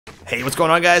Hey, what's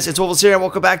going on, guys? It's Woofless here, and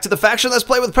welcome back to the Faction Let's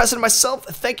Play with Preston and myself.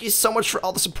 Thank you so much for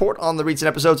all the support on the recent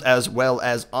episodes, as well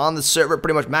as on the server,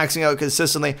 pretty much maxing out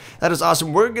consistently. That is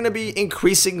awesome. We're going to be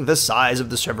increasing the size of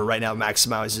the server right now.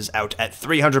 Maximize is out at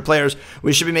 300 players.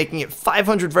 We should be making it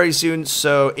 500 very soon,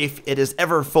 so if it is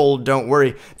ever full, don't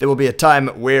worry. There will be a time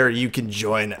where you can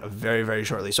join very, very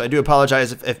shortly. So I do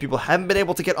apologize if people haven't been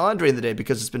able to get on during the day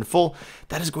because it's been full.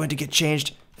 That is going to get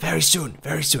changed very soon,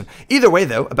 very soon. Either way,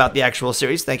 though, about the actual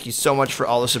series, thank you so much for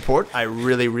all the support. I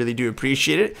really, really do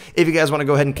appreciate it. If you guys want to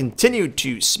go ahead and continue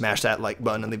to smash that like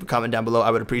button and leave a comment down below, I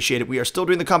would appreciate it. We are still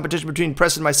doing the competition between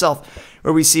Preston and myself,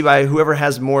 where we see by whoever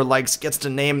has more likes gets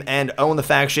to name and own the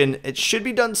faction. It should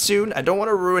be done soon. I don't want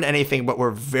to ruin anything, but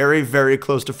we're very, very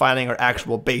close to finding our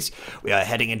actual base. We are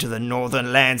heading into the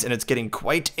northern lands, and it's getting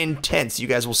quite intense. You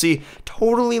guys will see.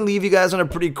 Totally leave you guys on a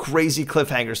pretty crazy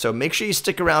cliffhanger, so make sure you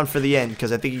stick around for the end,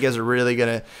 because I think you guys are really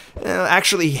gonna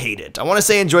actually hate it. I want to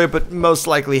say enjoy it, but most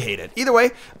likely hate it. Either way,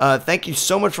 thank you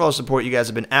so much for all the support. You guys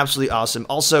have been absolutely awesome.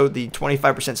 Also, the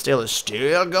 25% sale is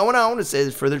still going on. It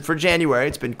says for January.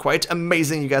 It's been quite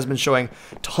amazing. You guys have been showing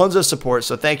tons of support,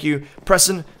 so thank you,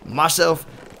 Preston, myself,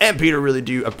 and Peter. Really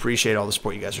do appreciate all the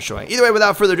support you guys are showing. Either way,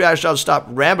 without further ado, I shall stop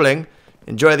rambling.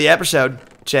 Enjoy the episode.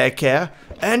 Take care,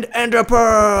 and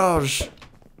ENDERPEARLs!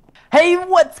 Hey,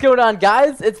 what's going on,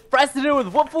 guys? It's Preston here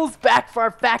with Woofless, back for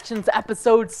our Factions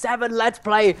Episode 7 Let's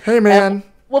Play. Hey, man.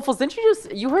 Woofless, didn't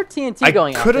you heard TNT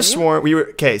going on? I could have sworn we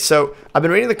were... Okay, so I've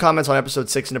been reading the comments on Episode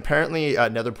 6, and apparently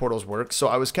Nether Portals work, so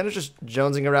I was kind of just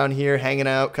jonesing around here, hanging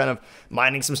out, kind of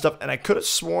mining some stuff, and I could have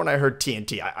sworn I heard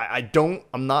TNT.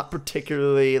 I'm not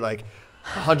particularly, like,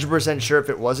 100% sure if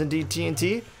it was indeed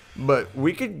TNT, but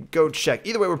we could go check.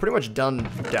 Either way, we're pretty much done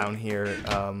down here.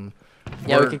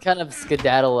 Yeah, we can kind of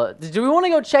skedaddle. Do we want to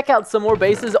go check out some more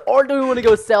bases, or do we want to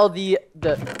go sell the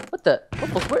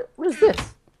what is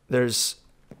this? There's...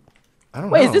 I don't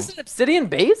know. Wait, is this an obsidian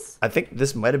base? I think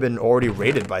this might have been already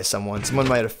raided by someone. Someone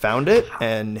might have found it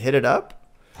and hit it up.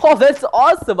 Oh, that's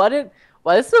awesome. I didn't...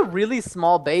 Well, this is a really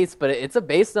small base, but it's a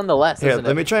base nonetheless, Here, isn't it?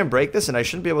 let me try and break this, and I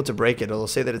shouldn't be able to break it. It'll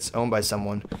say that it's owned by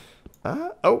someone.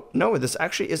 Oh, no, this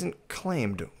actually isn't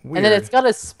claimed. Weird. And then it's got a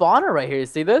spawner right here. You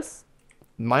see this?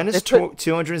 Minus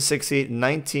 260,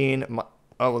 19. Oh,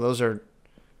 well, those are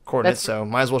coordinates, so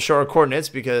might as well show our coordinates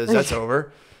because that's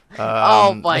over.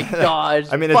 Oh my gosh!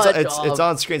 I mean, it's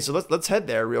on screen, so let's head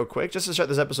there real quick just to start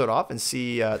this episode off and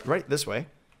see right this way.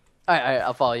 All right,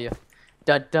 I'll follow you.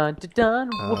 Dun dun dun dun.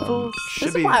 Woofles.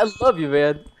 This is why I love you,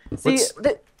 man. See,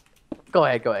 go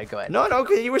ahead. No,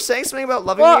 okay, you were saying something about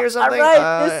loving me or something. All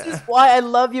right, this is why I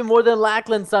love you more than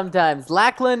Lachlan sometimes.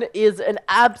 Lachlan is an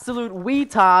absolute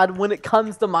weetard when it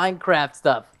comes to Minecraft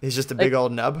stuff. He's just a big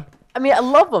old nub. I mean, I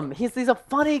love him. He's a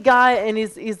funny guy, and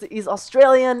he's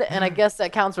Australian, and I guess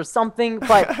that counts for something.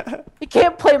 But he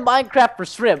can't play Minecraft for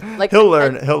shrimp. Like he'll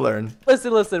learn.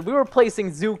 Listen. We were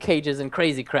placing zoo cages in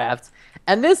Crazy Crafts,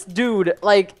 and this dude,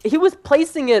 like, he was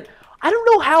placing it. I don't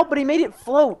know how, but he made it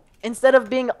float instead of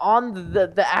being on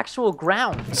the actual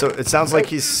ground. So it sounds like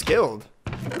he's skilled.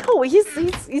 No, he's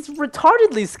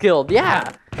retardedly skilled.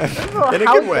 Yeah. I don't know in a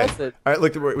how good he way. does it. All right,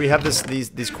 look, we have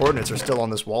these coordinates are still on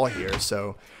this wall here.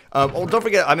 So, oh, don't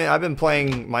forget. I mean, I've been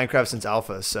playing Minecraft since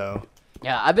alpha, so.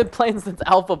 Yeah, I've been playing since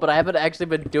alpha, but I haven't actually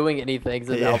been doing anything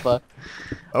since alpha.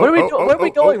 Oh, Where are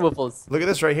we going, Woofles? Look at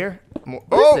this right here.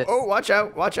 Oh, watch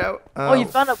out. Oh, you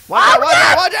found a... Watch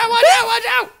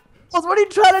out. What are you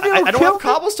trying to do? I don't have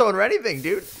cobblestone or anything,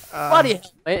 dude. Buddy,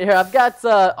 here, I've got,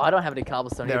 oh, I don't have any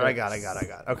cobblestone there, either. I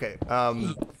got. Okay,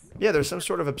 yeah, there's some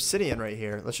sort of obsidian right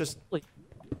here. Let's just...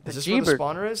 Is this where the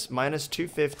spawner is? Minus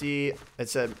 250. It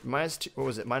said minus 2... What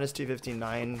was it? Minus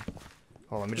 259.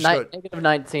 Hold on, let me just go...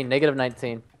 Negative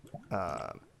 19.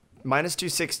 Minus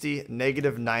 260,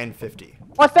 negative 950.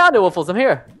 Oh, I found it, Woofles. I'm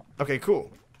here. Okay,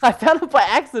 cool. I found it by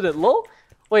accident, lol.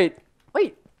 Wait.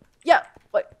 Yeah,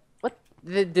 what?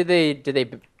 Did they...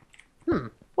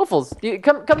 Woofles,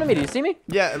 come to me. Do you see me?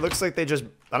 Yeah, it looks like they just,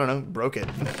 I don't know, broke it.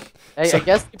 I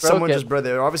guess they broke someone it. just broke it.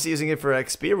 They're obviously using it for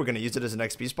XP. We're going to use it as an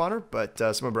XP spawner, but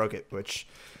someone broke it, which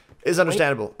is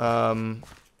understandable.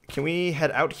 Can we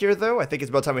head out here, though? I think it's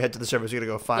about time we head to the server. We're going to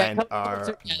go find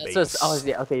our base.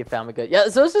 Okay, you found me good. Yeah,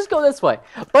 so let's just go this way.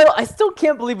 But I still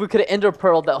can't believe we could have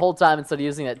enderpearled that whole time instead of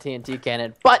using that TNT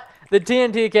cannon. But the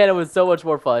TNT cannon was so much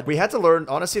more fun. We had to learn.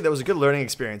 Honestly, that was a good learning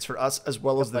experience for us as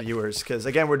well as the viewers. Because,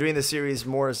 again, we're doing this series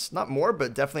more as, not more,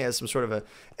 but definitely as some sort of a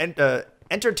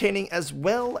entertaining as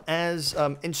well as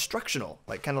instructional,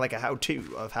 like kind of like a how-to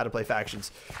of how to play factions,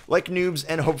 like noobs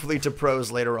and hopefully to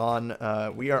pros later on.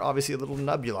 We are obviously a little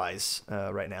nebulized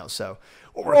right now, so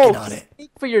we're working on it.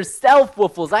 Speak for yourself,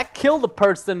 Woofles. I killed a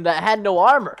person that had no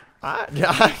armor.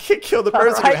 I can kill the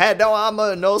person Right. who had no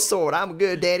armor, no sword. I'm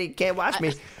good, Daddy. Can't watch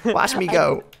me. Watch me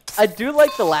go. I do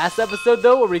like the last episode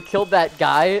though, where we killed that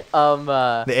guy.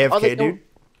 The AFK dude.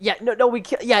 Yeah, no, we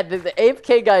killed. Yeah, the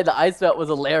AFK guy, the ice vet was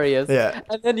hilarious. Yeah.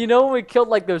 And then you know when we killed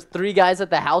like those 3 guys at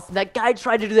the house, and that guy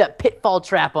tried to do that pitfall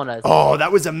trap on us. Oh,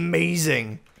 that was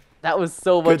amazing. That was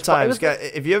so much Good times, fun.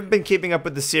 guys. If you haven't been keeping up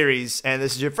with the series and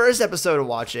this is your first episode of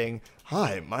watching,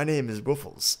 hi, my name is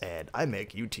Woofless and I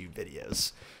make YouTube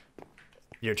videos.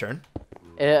 Your turn.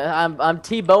 I'm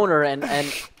T-Boner and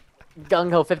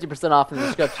Gung Ho 50% off in the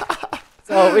description.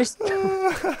 So we should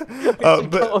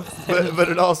but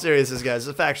in all seriousness, guys,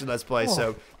 it's a faction let's play.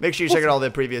 So make sure you check out all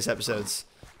the previous episodes.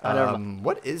 I don't know.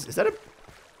 What is that?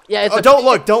 Yeah, it's Don't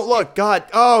look! Don't look! God!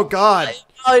 Oh God!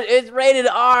 Oh, it's rated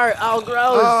R. Oh,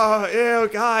 gross. Oh, ew,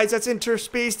 guys, that's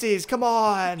interspecies. Come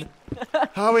on!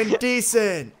 How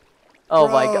indecent! Oh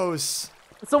my god. Gross.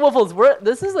 So Woofles,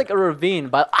 this is like a ravine,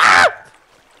 but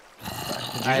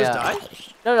Did you just die?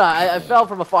 No, I fell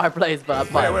from a fireplace, but I'm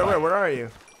fine. Where are you?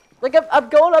 Like I'm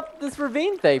going up this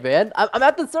ravine thing, man. I'm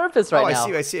at the surface right now.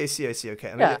 I see.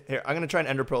 Okay, Yeah. here, I'm gonna try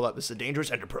an enderpearl up. This is a dangerous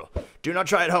enderpearl. Do not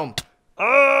try at home.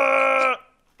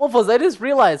 Woofles, I just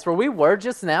realized where we were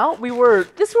just now.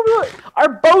 Our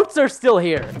boats are still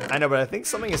here. I know, but I think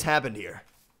something has happened here.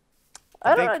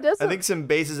 I don't know. I think some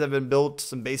bases have been built,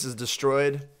 some bases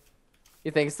destroyed.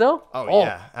 You think so? Oh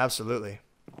yeah, absolutely.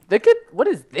 What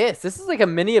is this? This is like a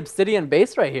mini obsidian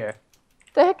base right here.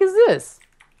 What the heck is this?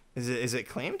 Is it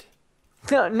claimed?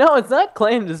 No, it's not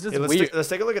claimed. It's just Hey, weird. let's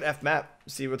take a look at FMap.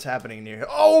 See what's happening near here.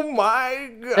 Oh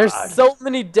my god! There's so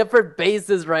many different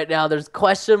bases right now. There's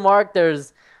question mark.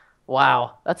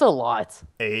 Wow, that's a lot.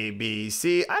 A, B,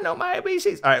 C. I know my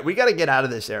ABCs. All right, we got to get out of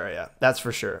this area. That's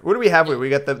for sure. What do we have here? We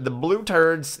got the blue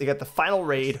turds. We got the final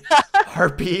raid.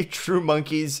 Harpy, True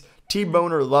Monkeys,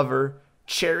 T-Boner Lover,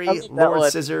 Cherry,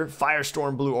 Lord Scissor,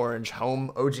 Firestorm, Blue Orange,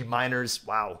 Home, OG Miners.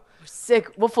 Wow.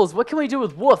 Sick. Woofles, what can we do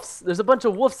with woofs? There's a bunch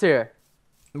of woofs here.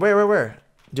 Where?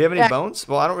 Do you have any bones?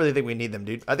 Well, I don't really think we need them,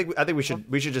 dude. I think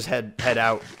we should just head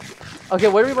out. Okay,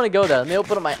 where do we want to go then? Let me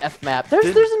open up my F map. There's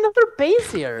another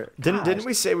base here. Didn't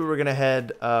we say we were gonna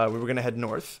head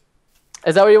north?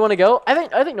 Is that where you want to go?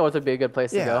 I think north would be a good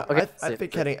place to go. Okay. I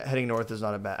think heading north is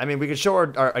not a bad. I mean, we could show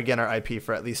our IP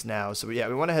for at least now. So yeah,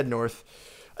 we want to head north.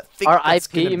 I think Our that's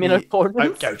IP? gonna You mean be- our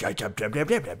coordinates?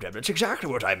 That's exactly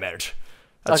what I meant.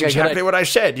 That's Okay, exactly what I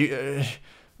said.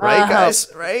 Right,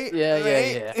 guys? Right?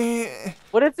 Yeah.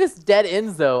 What if this dead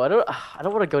ends though? I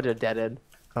don't want to go to a dead end.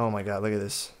 Oh my god, look at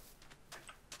this.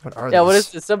 What are these? Yeah, what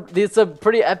is this? Some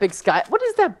pretty epic sky. What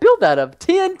is that build out of?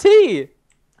 TNT.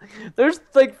 There's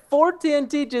like 4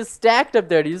 TNT just stacked up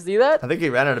there. Do you see that? I think he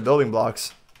ran out of building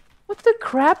blocks. What the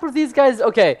crap are these guys?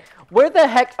 Okay, where the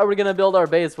heck are we gonna build our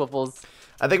base, Woofles?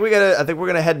 I think we're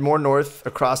gonna head more north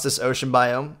across this ocean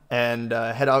biome and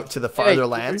head out to the farther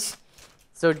lands.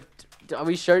 So, are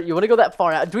we sure you want to go that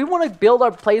far out? Do we want to build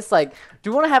our place like? Do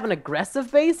we want to have an aggressive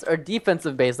base or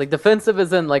defensive base? Like defensive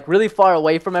is in like really far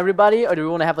away from everybody, or do we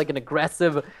want to have like an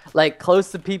aggressive, like close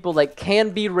to people, like can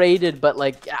be raided, but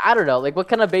like I don't know, like what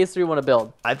kind of base do we want to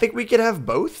build? I think we could have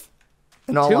both.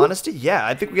 In all honesty, yeah,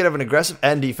 I think we could have an aggressive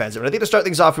and defensive. And I think to start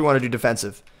things off, we want to do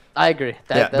defensive. I agree.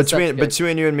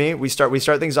 Between you and me, we start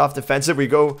things off defensive. We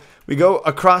go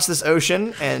across this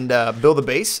ocean and build a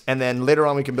base, and then later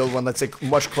on we can build one that's like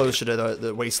much closer to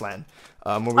the wasteland,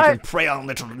 where we can prey on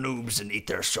little noobs and eat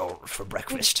their souls for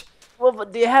breakfast. Well,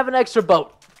 but do you have an extra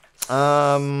boat?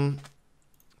 I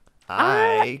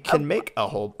can make a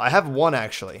whole. I have one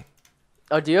actually.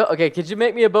 Oh, do you? Okay, could you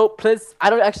make me a boat, please? I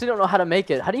don't know how to make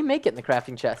it. How do you make it in the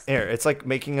crafting chest? Here, it's like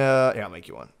making a. Here, I'll make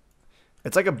you one.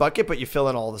 It's like a bucket, but you fill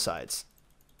in all the sides.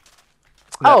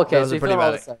 Oh, okay. So you fill in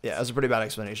all the sides. Yeah, that was a pretty bad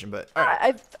explanation, but all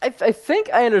right. I think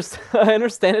I understand. I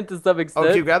understand it to some extent. Oh,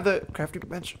 can you grab the crafting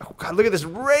bench? Oh God, look at this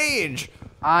range.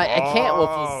 I can't,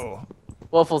 Woofles.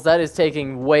 Woofles, that is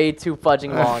taking way too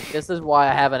fudging long. This is why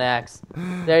I have an axe.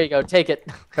 There you go. Take it.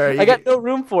 Right, I got no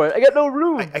room for it. I got no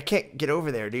room. I can't get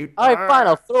over there, dude. All right, fine.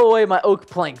 I'll throw away my oak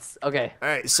planks. Okay. All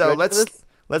right, so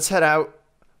let's head out.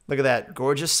 Look at that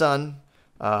gorgeous sun.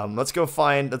 Let's go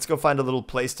find a little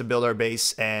place to build our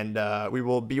base, and we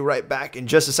will be right back in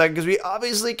just a second because we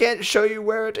obviously can't show you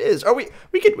where it is. Or we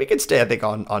could stay, I think,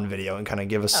 on video and kind of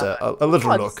give us a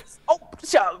little look. Oh,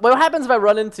 what happens if I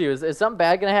run into you? Is something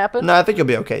bad gonna happen? No, I think you'll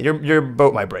be okay. Your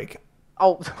boat might break.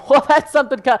 Oh, well, that's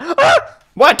something kind of...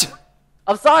 What?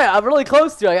 I'm sorry. I'm really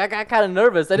close to you. I got kind of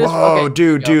nervous. Whoa,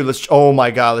 dude. Oh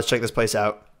my God. Let's check this place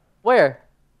out. Where?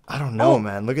 I don't know,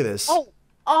 man. Look at this.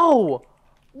 Oh.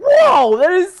 Whoa,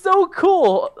 that is so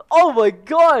cool. Oh my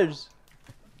gosh.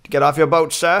 Get off your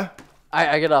boat, sir.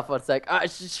 I get off 1 sec.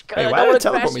 Hey, why did it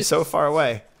teleport me so far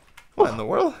away? What in the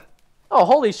world? Oh,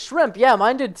 holy shrimp. Yeah,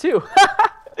 mine did too.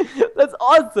 That's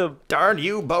awesome. Darn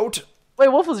you, boat. Wait,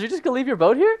 Woofless, you're just gonna leave your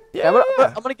boat here? Yeah.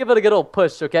 I'm gonna give it a good old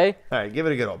push, okay? All right, give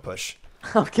it a good old push.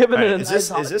 I'm giving it a Is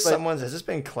nice this someone's? Has this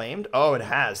been claimed? Oh, it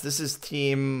has. This is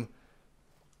Team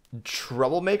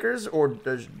Troublemakers, or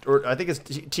I think it's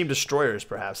Team Destroyers,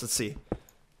 perhaps. Let's see.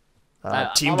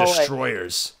 Team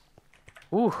Destroyers.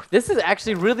 Ooh, this is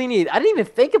actually really neat. I didn't even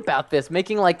think about this,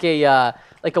 making like a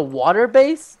water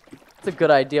base. That's a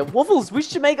good idea. Woofles, we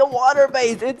should make a water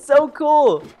base. It's so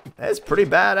cool. That's pretty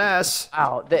badass.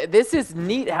 Wow, this is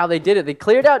neat how they did it. They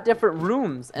cleared out different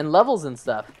rooms and levels and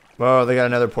stuff. Whoa, they got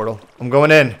another portal. I'm going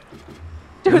in.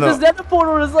 Dude, this nether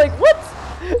portal is like, what?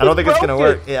 I don't think it's gonna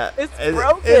work. Yeah, it's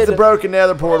broken. It's a broken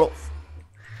nether portal.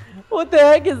 What the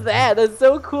heck is that? That's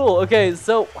so cool. Okay,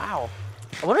 so wow.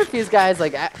 I wonder if these guys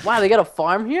like, wow, they got a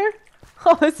farm here?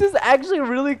 Oh, this is actually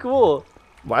really cool.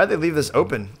 Why did they leave this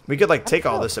open? We could like take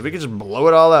all this stuff. We could just blow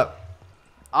it all up.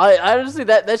 I honestly,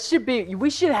 that should be, we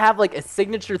should have like a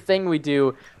signature thing we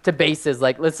do to bases.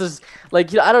 Like, let's just,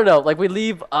 like, I don't know, like we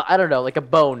leave, I don't know, like a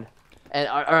bone and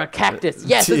or a cactus.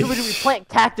 Yes, that's what we do. We plant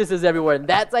cactuses everywhere, and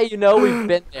that's how you know we've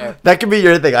been there. That could be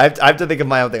your thing. I have to think of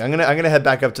my own thing. I'm gonna head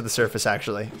back up to the surface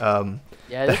actually.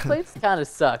 Yeah, this place kind of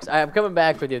sucks. I'm coming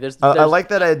back with you. I like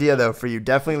that idea though. For you,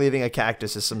 definitely leaving a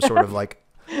cactus is some sort of like,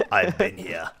 I've been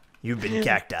here. You've been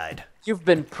cactied. You've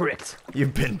been pricked.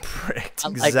 You've been pricked.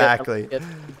 Like exactly. it.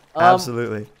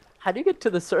 Absolutely. How do you get to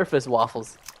the surface,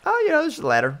 Waffles? Oh, you know, there's a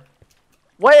ladder.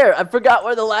 Where? I forgot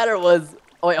where the ladder was.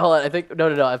 Oh wait, hold on. I think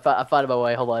no. I found my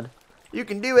way. Hold on. You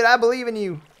can do it. I believe in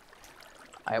you.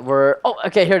 All right, oh,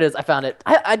 okay. Here it is. I found it.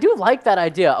 I do like that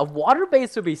idea. A water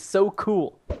base would be so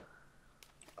cool.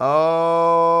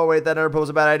 Oh, wait, that was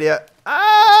a bad idea.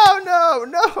 Oh,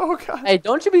 no, God. Hey,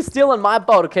 don't you be stealing my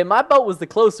boat, okay? My boat was the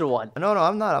closer one. No,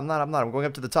 I'm not. I'm going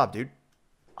up to the top, dude.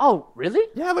 Oh, really?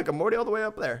 Yeah, look, I'm already all the way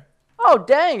up there. Oh,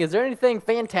 dang. Is there anything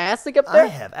fantastic up there? I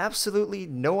have absolutely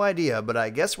no idea, but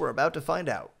I guess we're about to find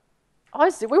out. Oh, I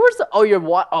see. Wait, where's the... Oh,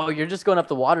 you're just going up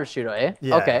the water chute, eh?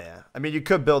 Yeah, okay. Yeah. I mean, you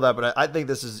could build up, but I think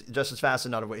this is just as fast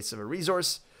and not a waste of a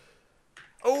resource.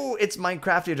 Oh, it's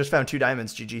Minecraft. You just found 2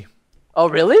 diamonds, GG. Oh,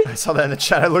 really? I saw that in the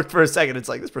chat. I looked for a second. It's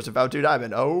like, this person found 2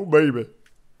 diamonds. Oh, baby.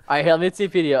 All right, here, let me see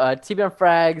video. TP on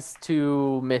frags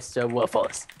to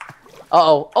MrWoofless.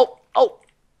 Oh,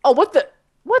 what the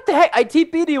heck? I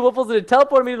TP'd you, Woofles, and it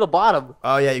teleported me to the bottom.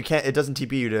 Oh, yeah, you can't. It doesn't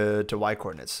TP you to Y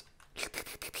coordinates.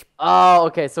 Oh,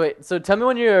 okay. So wait. So tell me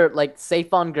when you're like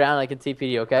safe on ground, I can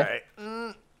TP you, okay?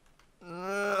 All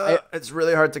right. It's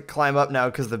really hard to climb up now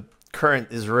because the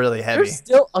current is really heavy. You're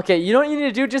still okay. You know what you need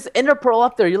to do? Just ENDERPEARL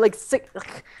up there. You're like sick.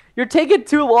 You're taking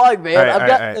too long, man. All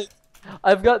right.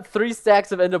 I've got 3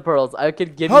 stacks of ENDERPEarls. I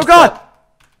could give you. Oh God!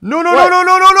 No!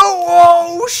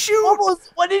 Oh shoot!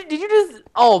 Almost. What did you just?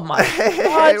 Oh my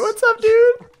Hey, what's up,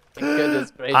 dude?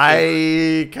 Goodness gracious.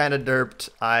 I kind of derped.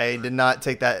 I did not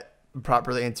take that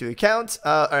properly into account.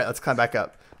 All right, let's climb back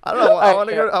up. I don't know. I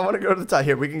want to go to the top.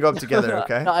 Here, we can go up together,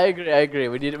 okay? No, I agree.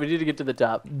 We need to get to the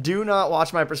top. Do not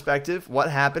watch my perspective.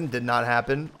 What happened did not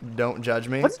happen. Don't judge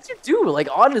me. What did you do? Like,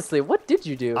 honestly, what did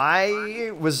you do?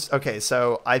 Okay,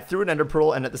 so I threw an ender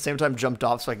pearl and at the same time jumped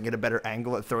off so I can get a better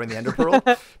angle at throwing the ender pearl.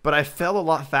 But I fell a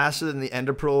lot faster than the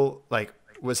ender pearl like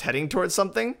was heading towards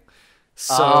something.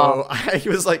 So I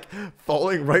was like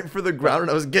falling right for the ground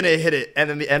and I was gonna hit it, and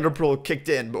then the ender pearl kicked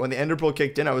in. But when the ender pearl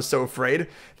kicked in, I was so afraid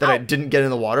that I didn't get in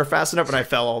the water fast enough and I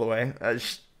fell all the way.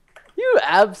 You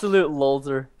absolute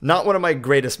loser. Not one of my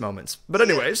greatest moments. But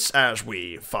anyways, as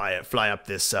we fly up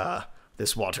this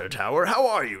water tower, how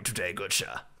are you today, good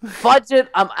sir? Fudge it.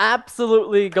 I'm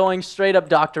absolutely going straight up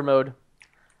doctor mode.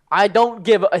 I don't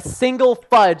give a single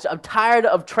fudge. I'm tired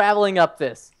of traveling up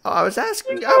this. Oh, I was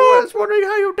wondering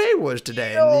how your day was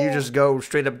today, and you just go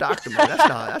straight up doctor mode.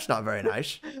 That's not very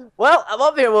nice. Well, I'm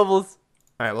up here, Wibbles.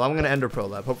 All right, well, I'm gonna ender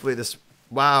pearl up. Hopefully this.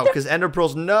 Wow, because ender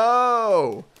pearls.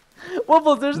 No.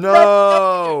 Wibbles, there's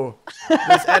no.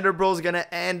 This ender pearl's gonna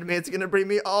end me. It's gonna bring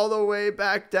me all the way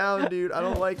back down, dude. I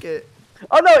don't like it.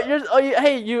 Oh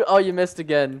no, you missed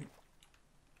again.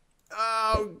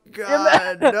 Oh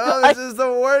God, no, this is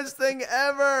the worst thing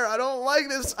ever. I don't like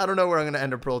this. I don't know where I'm gonna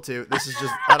ender pearl to. This is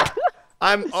just,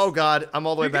 oh God, I'm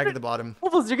all the way back at the bottom.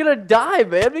 Wibbles, you're gonna die,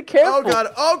 man. Be careful. Oh God,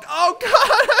 oh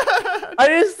God. I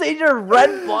just seen your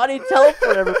red body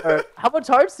teleport everywhere. How much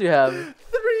hearts do you have? 3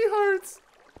 hearts.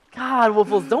 God,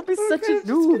 Wibbles, don't be such a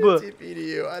noob. TP to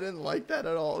you. I didn't like that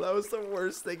at all. That was the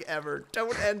worst thing ever.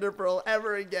 Don't ender pearl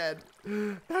ever again.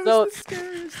 That was the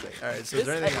scariest thing. All right, so is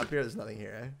there anything up here? There's nothing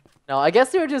here, eh? No, I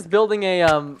guess they were just building a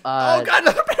oh God,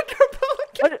 another ender pearl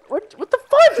again. What the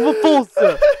fudge?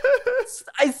 Woofless.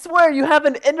 I swear you have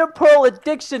an ENDERPEARL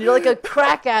addiction. You're like a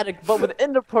crack addict, but with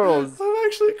ENDERPEARLs. I'm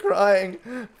actually crying.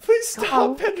 Please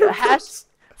stop, ENDERPEARLs.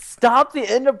 Stop the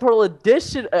ENDERPEARL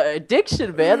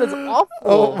addiction, man. That's awful.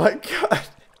 Oh my god.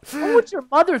 What would your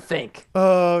mother think?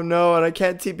 Oh no, and I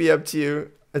can't TP up to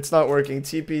you. It's not working.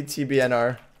 TP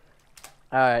TBNR.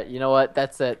 Alright, you know what?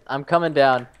 That's it. I'm coming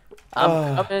down.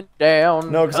 I'm coming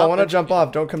down. No, because I want to jump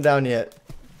off. Don't come down yet.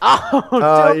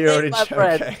 Oh, you already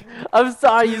okay. I'm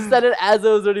sorry. You said it as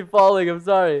I was already falling. I'm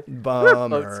sorry.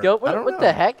 Bummer. Scope? What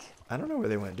the heck? I don't know where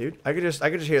they went, dude. I could just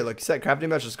hear it. Look, you said crafting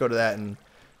bench. Just go to that and.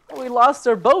 We lost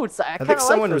our boats. I think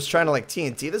someone was trying to like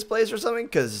TNT this place or something.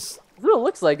 Cause. That's what it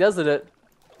looks like, doesn't it?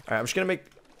 All right, I'm just gonna make.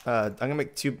 I'm gonna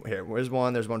make two here. Where's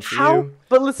one? There's one for you.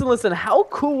 But listen. How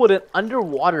cool would an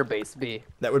underwater base be?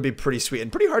 That would be pretty sweet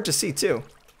and pretty hard to see too.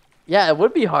 Yeah, it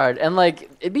would be hard, and like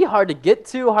it'd be hard to get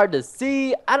to, hard to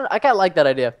see. I kind of like that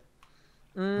idea.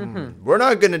 We're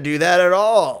not gonna do that at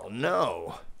all.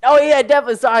 No. Oh yeah,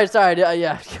 definitely. Sorry.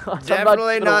 Yeah.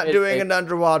 Definitely not doing an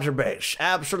underwater base.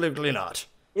 Absolutely not.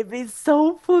 It'd be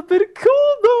so flippin'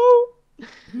 cool though.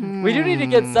 We do need to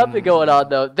get something going on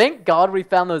though. Thank God we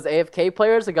found those AFK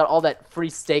players and got all that free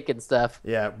steak and stuff.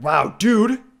 Yeah. Wow,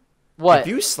 dude. What? If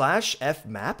you /F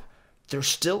map, there's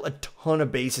still a ton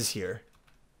of bases here.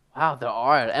 Wow, there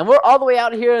are, and we're all the way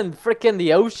out here in frickin'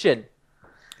 the ocean.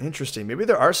 Interesting. Maybe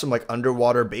there are some like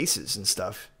underwater bases and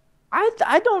stuff.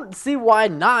 I don't see why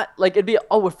not. Like it'd be.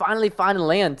 Oh, we're finally finding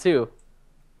land too.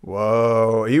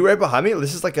 Whoa, are you right behind me?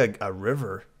 This is like a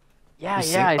river.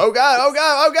 Yeah. Oh god!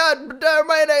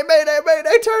 Mayday!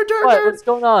 Turn! What's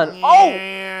going on?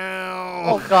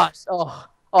 Oh gosh! Oh,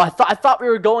 I thought we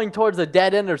were going towards a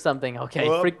dead end or something. Okay,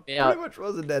 well, freaked me out. Pretty much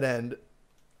was a dead end.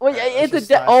 Well, yeah, it's a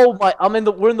dead. Oh my!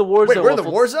 We're in the war zone. Wait, we're in the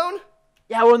war zone?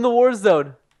 Yeah, we're in the war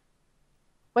zone.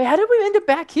 Wait, how did we end up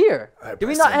back here? Right, did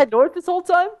we not head north this whole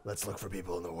time? Let's look for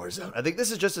people in the war zone. I think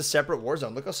this is just a separate war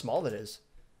zone. Look how small it is.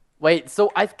 Wait,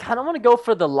 so I kind of want to go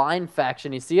for the line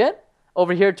faction. You see it?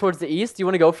 Over here towards the east. Do you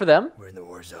want to go for them? We're in the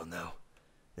war zone, though.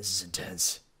 This is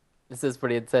intense. This is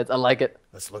pretty intense. I like it.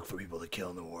 Let's look for people to kill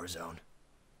in the war zone.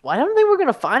 Well, I don't think we're going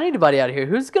to find anybody out here.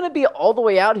 Who's going to be all the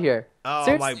way out here? Oh,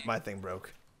 seriously? my thing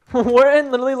broke. We're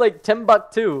in literally like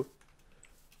Timbuktu.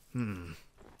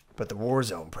 But the war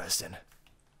zone, Preston.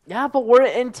 Yeah, but we're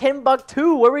in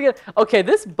Timbuktu. Where are we going to... Okay,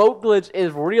 this boat glitch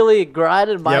is really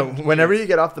grinding my... Yeah, whenever you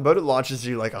get off the boat, it launches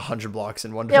you like 100 blocks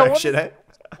in one direction.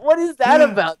 What is that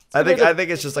about? I think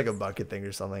it's just like a bucket thing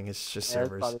or something. It's just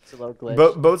servers.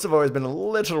 Boats have always been a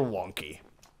little wonky.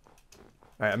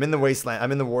 All right, I'm in the wasteland.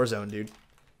 I'm in the war zone, dude.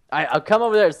 All right, I'll come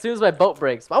over there as soon as my boat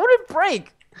breaks. Why would it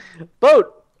break?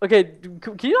 Boat. Okay,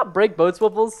 can you not break boats,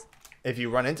 Woofless? If you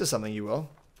run into something, you will.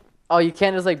 Oh, you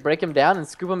can't just like break them down and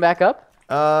scoop them back up?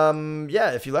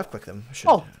 Yeah, if you left click them.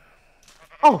 Oh,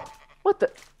 what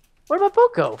the? Where'd my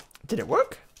boat go? Did it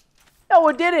work? No,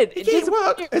 it didn't. It didn't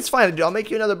work. It's fine, dude. I'll make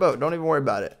you another boat. Don't even worry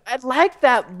about it. I like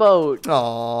that boat.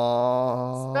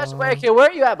 Aww. Okay, where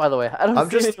are you at, by the way? I'm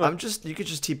just. You could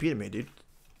just TP to me, dude.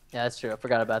 Yeah, that's true. I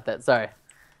forgot about that. Sorry.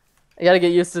 I gotta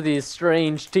get used to these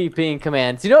strange TPing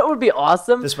commands. You know what would be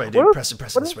awesome? This way, dude. Preston.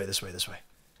 This way.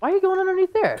 Why are you going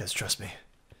underneath there? Because trust me.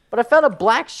 But I found a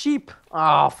black sheep.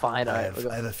 Oh, fine. I have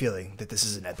a feeling that this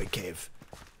is an epic cave.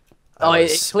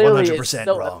 It clearly 100% is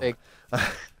so wrong. epic.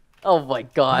 Oh my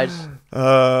gosh.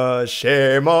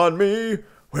 Shame on me.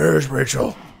 Where's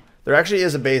Rachel? There actually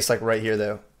is a base like right here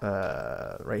though.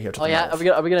 Right here. To oh yeah,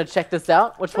 are we gonna check this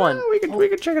out? Which one? We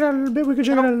can check it out a little bit.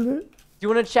 Do you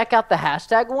want to check out the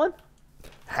hashtag one?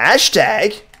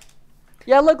 Hashtag?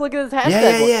 Yeah, look at this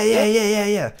hashtag.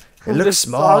 Yeah. It looks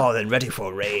small and ready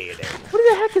for raid. What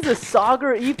the heck is a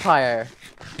Sagar Empire?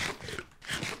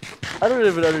 I don't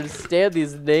even understand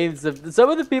these names. Some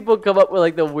of the people come up with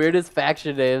like the weirdest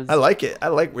faction names. I like it. I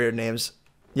like weird names.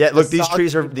 Yeah, look, these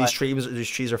trees are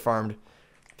farmed.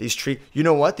 You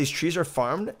know what? These trees are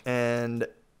farmed, and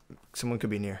someone could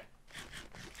be near.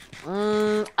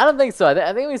 I don't think so.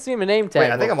 I think we see him a name tag.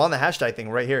 Wait, I think I'm on the hashtag thing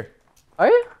right here. Are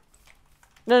you?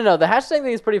 No. The hashtag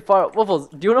thing is pretty far.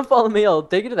 Woofless, do you want to follow me? I'll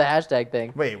take you to the hashtag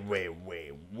thing. Wait.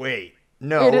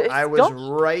 No, I was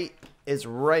right. It's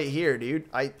right here,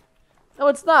 dude. No,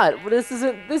 it's not. This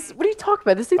isn't. This. What are you talking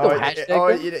about? This ain't no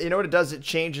hashtag. You know what it does? It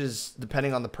changes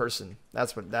depending on the person.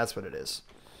 That's what it is.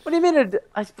 What do you mean?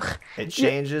 It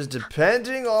changes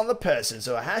depending on the person.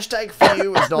 So a hashtag for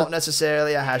you is not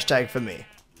necessarily a hashtag for me.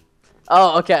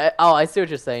 Oh, okay. Oh, I see what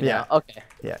you're saying now. Okay.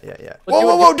 Yeah.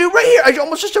 Whoa, dude, right here. I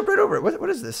almost just jumped right over it. What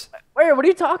is this? Where? What are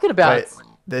you talking about? Wait,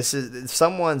 this is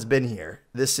someone's been here.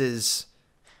 This is.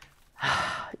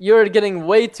 You're getting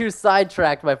way too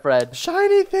sidetracked, my friend.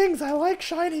 Shiny things. I like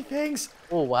shiny things.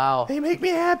 Oh, wow. They make me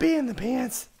happy in the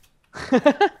pants.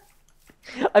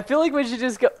 I feel like we should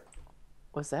just go.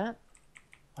 What's that?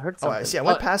 I heard Oh, something. I see. I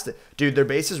went past it. Dude, their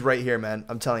base is right here, man.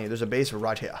 I'm telling you, there's a base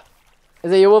right here.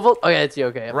 Is it your Woofle? Oh, yeah, it's you.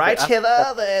 Okay. Right here,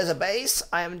 there's a base.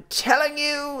 I am telling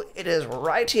you, it is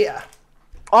right here.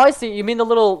 Oh, I see. You mean the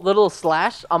little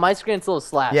slash? On my screen, it's a little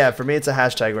slash. Yeah, for me, it's a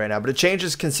hashtag right now, but it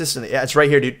changes consistently. Yeah, it's right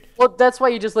here, dude. Well, that's why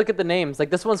you just look at the names. Like,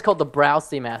 this one's called the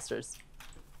Browsey Masters.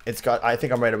 It's got, I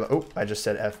think I'm right above, oh, I just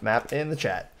said F map in the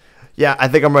chat. Yeah, I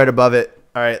think I'm right above it.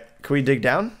 All right, can we dig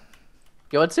down?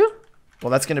 You want to? Well,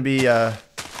 that's going to be,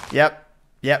 yep,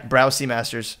 Browsey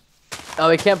Masters. Oh,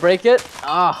 we can't break it?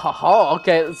 Oh,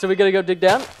 okay. So we gotta go dig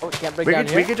down? Oh, we can't break down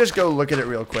here? We could just go look at it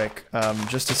real quick,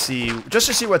 just to see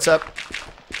what's up.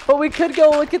 But we could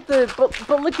go look at the,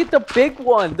 but look at the big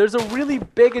one. There's a really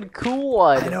big and cool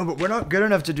one. I know, but we're not good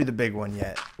enough to do the big one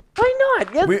yet. Why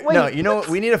not? Yes, wait, no, you know what?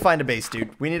 We need to find a base,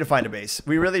 dude. We need to find a base.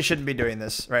 We really shouldn't be doing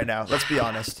this right now. Let's be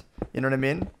honest. You know what I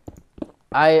mean?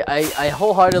 I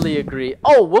wholeheartedly agree.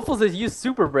 Oh, Woofless has used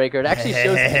Super Breaker. It actually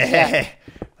shows in the chat.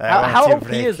 How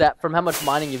OP is that from how much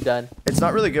mining you've done? It's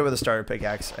not really good with a starter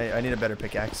pickaxe. I need a better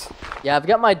pickaxe. Yeah, I've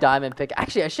got my diamond pick.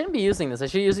 Actually, I shouldn't be using this. I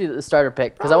should use the starter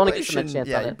pick because I want to get some chance on it.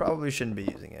 Yeah, you probably shouldn't be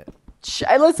using it.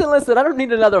 Listen. I don't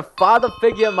need another father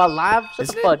figure in my life. Shut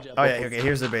the fudge up. Oh yeah, okay.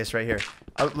 Here's the base right here.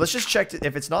 Let's just check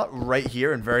if it's not right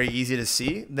here and very easy to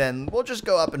see. Then we'll just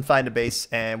go up and find a base,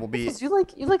 and we'll be. You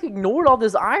like ignored all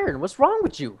this iron. What's wrong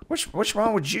with you? What's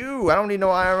wrong with you? I don't need no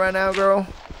iron right now, girl.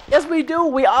 Yes, we do.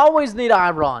 We always need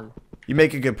iron. You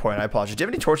make a good point. I apologize. Do you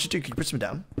have any torches too? Can you put some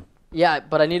down? Yeah,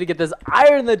 but I need to get this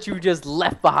iron that you just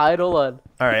left behind. Hold on.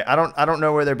 All right. I don't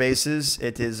know where their base is.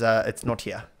 It's not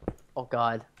here. Oh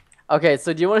God. Okay,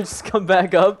 so do you want to just come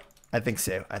back up? I think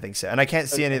so. And I can't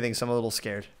see anything, so I'm a little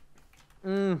scared.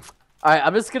 All right,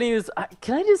 I'm just gonna use.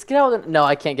 Can I just get out of the? No,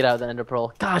 I can't get out of the Ender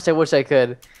Pearl. Gosh, I wish I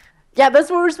could. Yeah, that's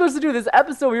what we were supposed to do this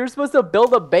episode. We were supposed to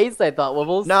build a base, I thought,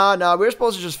 Wibbles. No, we were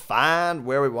supposed to just find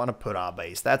where we want to put our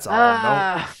base. That's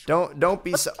all. Don't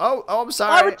be so. Oh, I'm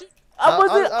sorry. I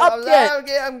wasn't up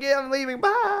yet. I'm leaving.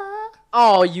 Bye.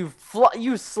 Oh, you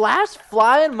slash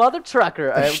flying mother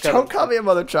trucker. Don't call me a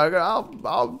mother trucker.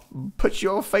 I'll put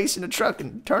your face in the truck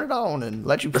and turn it on and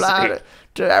let you fly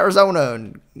to Arizona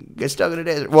and get stuck in the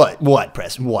desert. What,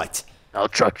 Preston? What? I'll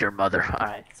truck your mother. All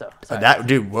right, so that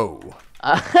dude. Whoa.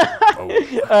 All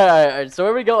right. So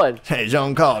where are we going? Hey,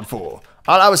 zone called for.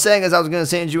 All I was saying is I was gonna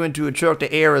send you into a truck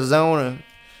to Arizona.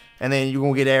 And then you're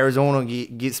going to get to Arizona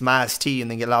and get some iced tea and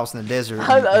then get lost in the desert.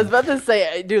 I was about to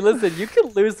say, dude, listen, you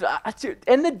could lose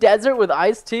in the desert with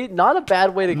iced tea. Not a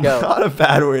bad way to go. Not a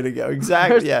bad way to go.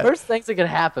 Exactly. There's worse things that could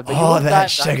happen. But oh, that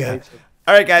sugar.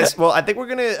 All right, guys. Well, I think we're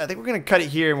gonna cut it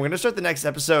here, and we're gonna start the next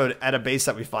episode at a base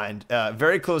that we find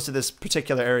very close to this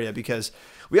particular area because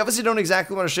we obviously don't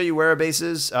exactly want to show you where our base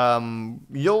is.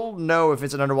 You'll know if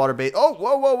it's an underwater base. Oh,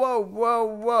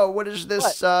 whoa! What is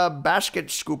this basket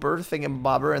scooper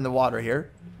thingamabobber in the water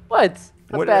here? What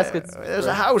basket scooper? There's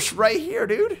a house right here,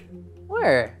 dude.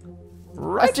 Where?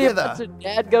 Right here. I see a bunch of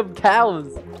dadgum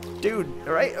cows. Dude,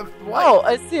 right? What? Oh,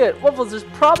 I see it. Waffles, there's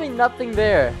probably nothing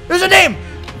there. There's a name!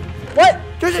 What?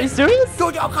 Are you serious?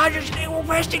 Dude, oh God, there's a name. We're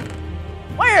resting.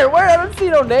 Where? I don't see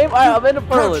no name. Alright, I'm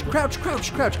ENDERPEARL. Crouch.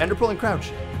 ENDERPEARL and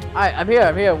crouch. Alright, I'm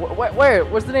here. Where?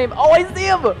 Where's the name? Oh, I see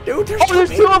him. Dude, there's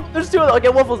two of them. There's two of them. Okay,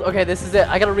 Waffles. Okay, this is it.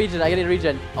 I got a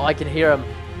regen. Oh, I can hear him.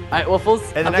 Alright,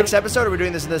 Waffles. In the next episode, or are we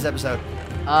doing this in this episode?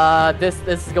 This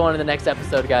is going in the next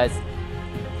episode, guys.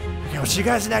 Okay, we'll see you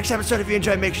guys in the next episode. If you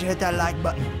enjoyed, make sure to hit that like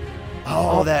button.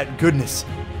 All that goodness.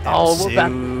 See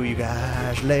you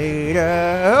guys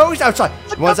later. Oh, he's outside.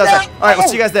 One's outside. All right, we'll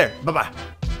see you guys there. Bye-bye.